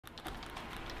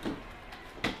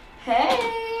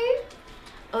Hey!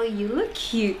 Oh, you look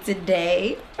cute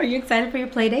today. Are you excited for your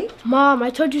play date? Mom,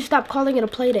 I told you to stop calling it a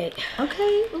play date.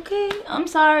 Okay. I'm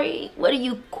sorry. What do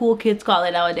you cool kids call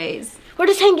it nowadays? We're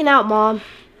just hanging out, Mom.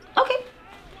 Okay.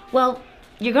 Well,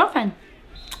 your girlfriend.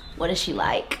 What is she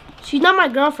like? She's not my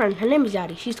girlfriend. Her name is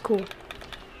Yadi. She's cool.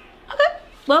 Okay.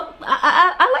 Well,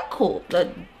 I like cool.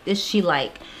 Does she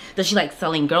like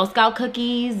selling Girl Scout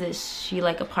cookies? Is she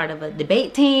like a part of a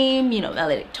debate team? You know,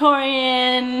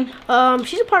 valedictorian?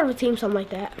 She's a part of a team, something like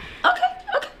that.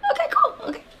 Okay, cool.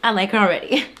 Okay. I like her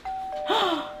already.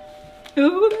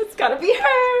 Ooh, that's gotta be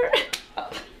her. Oh,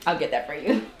 I'll get that for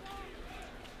you.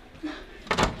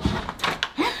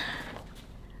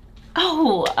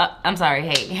 Oh, I'm sorry.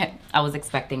 Hey, I was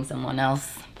expecting someone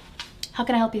else. How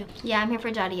can I help you? Yeah, I'm here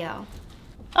for Jadiel.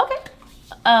 Okay.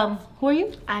 Who are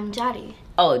you? I'm Jadi.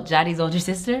 Oh, Jadi's older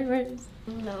sister?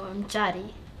 No, I'm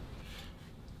Jadi.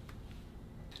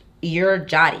 You're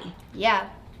Jadi. Yeah.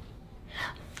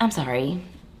 I'm sorry.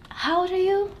 How old are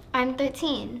you? I'm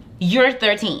 13. You're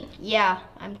 13. Yeah,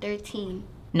 I'm 13.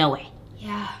 No way.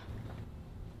 Yeah.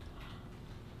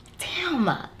 Damn,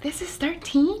 this is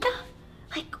 13?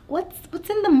 Like, what's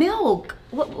in the milk?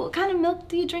 What kind of milk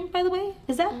do you drink, by the way?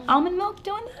 Is that almond milk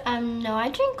doing that? No, I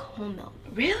drink whole milk.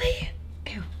 Really?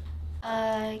 Ew.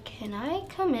 Can I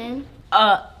come in?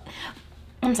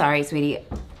 I'm sorry, sweetie.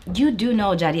 You do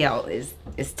know Jadiel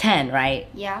is 10, right?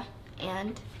 Yeah,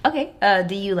 and? Okay,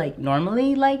 do you, like,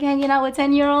 normally like hanging out with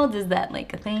 10-year-olds? Is that,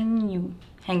 like, a thing? You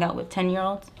hang out with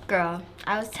 10-year-olds? Girl,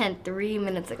 I was 10 3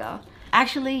 minutes ago.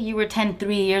 Actually, you were 10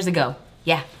 3 years ago.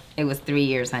 Yeah, it was 3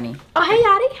 years, honey. Oh, hey,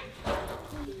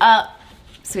 Yadi.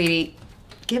 Sweetie,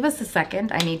 give us a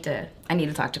second. I need to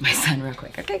talk to my son real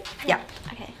quick, okay? Yeah.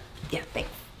 Okay. Yeah, thanks.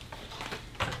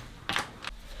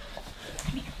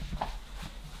 Come here.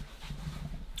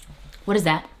 What is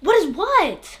that? What is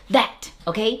what? That,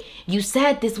 okay? You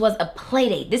said this was a play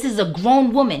date. This is a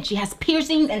grown woman. She has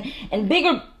piercings and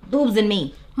bigger boobs than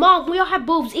me. Mom, we all have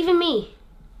boobs, even me.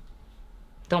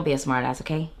 Don't be a smartass,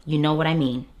 okay? You know what I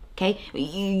mean, okay?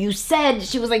 You said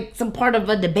she was like some part of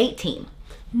a debate team.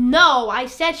 No, I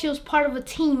said she was part of a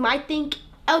team. I think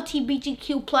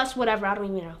LGBTQ plus whatever. I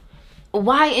don't even know.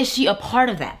 Why is she a part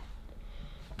of that?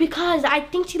 Because I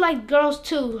think she likes girls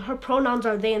too. Her pronouns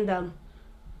are they and them.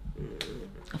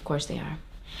 Of course they are.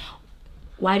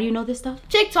 Why do you know this stuff?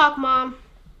 TikTok, Mom.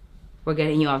 We're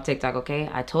getting you off TikTok, okay?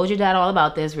 I told your dad all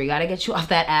about this. We gotta get you off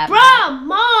that app. Bruh,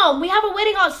 Mom, we have her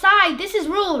waiting outside. This is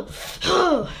rude.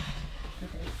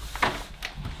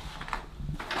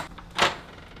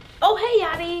 Oh, hey,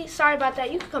 Yadi. Sorry about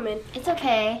that. You can come in. It's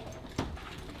okay.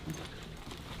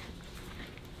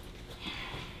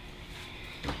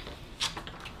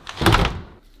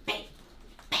 Babe.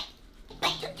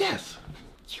 Yes.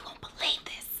 You won't believe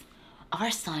this.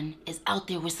 Our son is out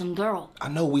there with some girl. I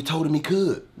know, we told him he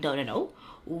could. No.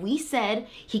 We said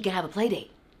he could have a play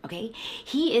date, okay?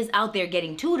 He is out there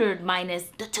getting tutored minus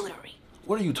the tutoring.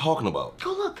 What are you talking about?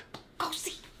 Go look. Go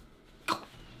see. Go.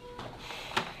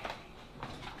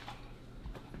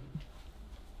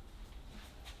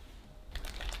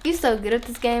 You so good at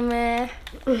this game, man.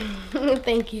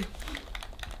 Thank you.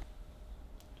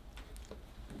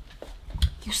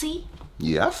 You see?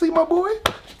 Yeah, I see my boy.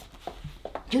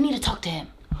 You need to talk to him.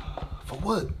 For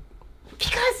what?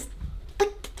 Because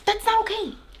that's not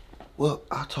okay. Well,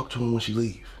 I'll talk to him when she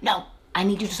leaves. No, I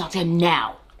need you to talk to him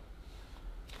now.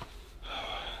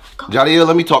 Jadiel,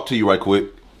 let me talk to you right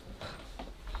quick.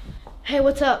 Hey,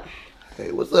 what's up?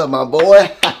 Hey, what's up, my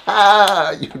boy?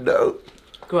 You know.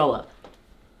 Grow up.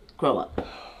 Grow up.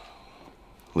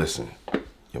 Listen,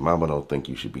 your mama don't think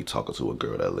you should be talking to a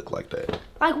girl that look like that.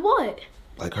 Like what?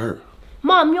 Like her.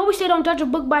 Mom, you always say don't judge a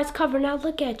book by its cover. Now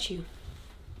look at you.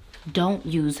 Don't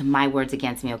use my words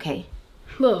against me, okay?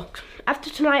 Look,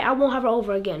 after tonight, I won't have her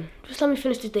over again. Just let me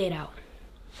finish this date out.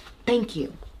 Thank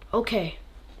you. Okay.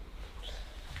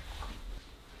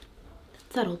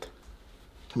 Settled.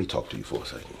 Let me talk to you for a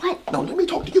second. What? No, let me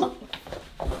talk to you.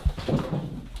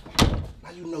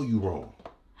 Now you know you wrong.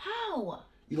 How?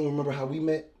 You don't remember how we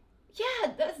met?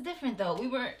 Yeah, that's different though. We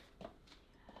were...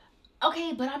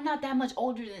 Okay, but I'm not that much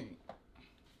older than...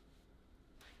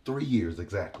 3 years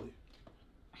exactly.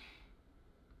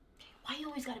 Why you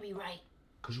always gotta be right?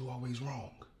 Cause you always wrong.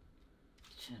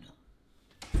 Shut up.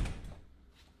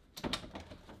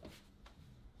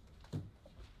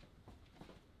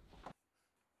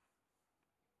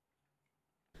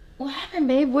 What happened,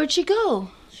 babe? Where'd she go?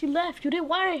 She left. You didn't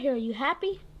want her here. You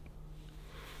happy?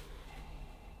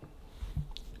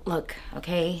 Look,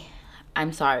 okay?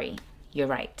 I'm sorry. You're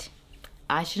right.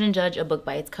 I shouldn't judge a book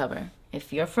by its cover.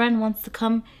 If your friend wants to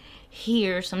come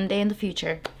here someday in the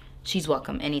future, She's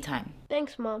welcome anytime.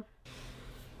 Thanks, Mom.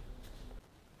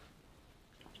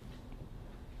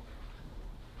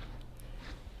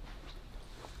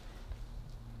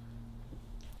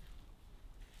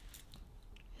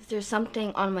 Is there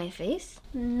something on my face?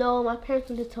 No, my parents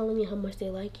were just telling me how much they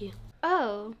like you.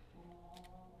 Oh.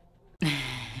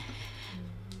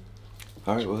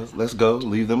 All right, well, let's go.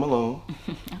 Leave them alone.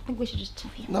 I think we should just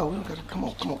chill here. No, we don't gotta. Come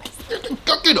on, come on.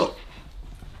 Get up.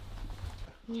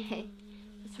 Hey,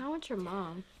 what's wrong with your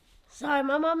mom? Sorry,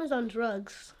 my mom is on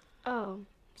drugs. Oh,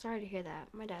 sorry to hear that.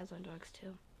 My dad's on drugs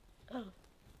too. Oh.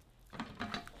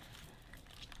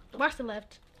 Watch the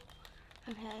left.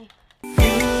 Okay.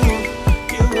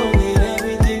 You gon' get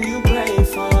everything you pray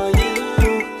for.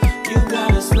 You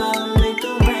gotta smile and make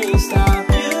the rain stop.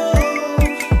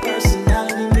 You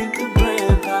personality make the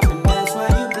brand pop, and that's why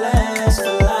you blessed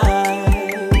for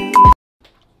life.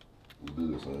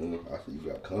 Good, son. I see you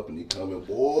got company coming,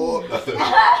 boy.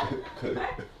 Alright.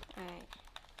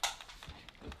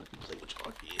 Play with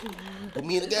y'all here. Put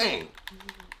me in the game.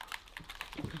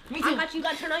 Me I got you.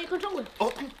 Got to turn on your controller.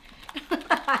 Oh.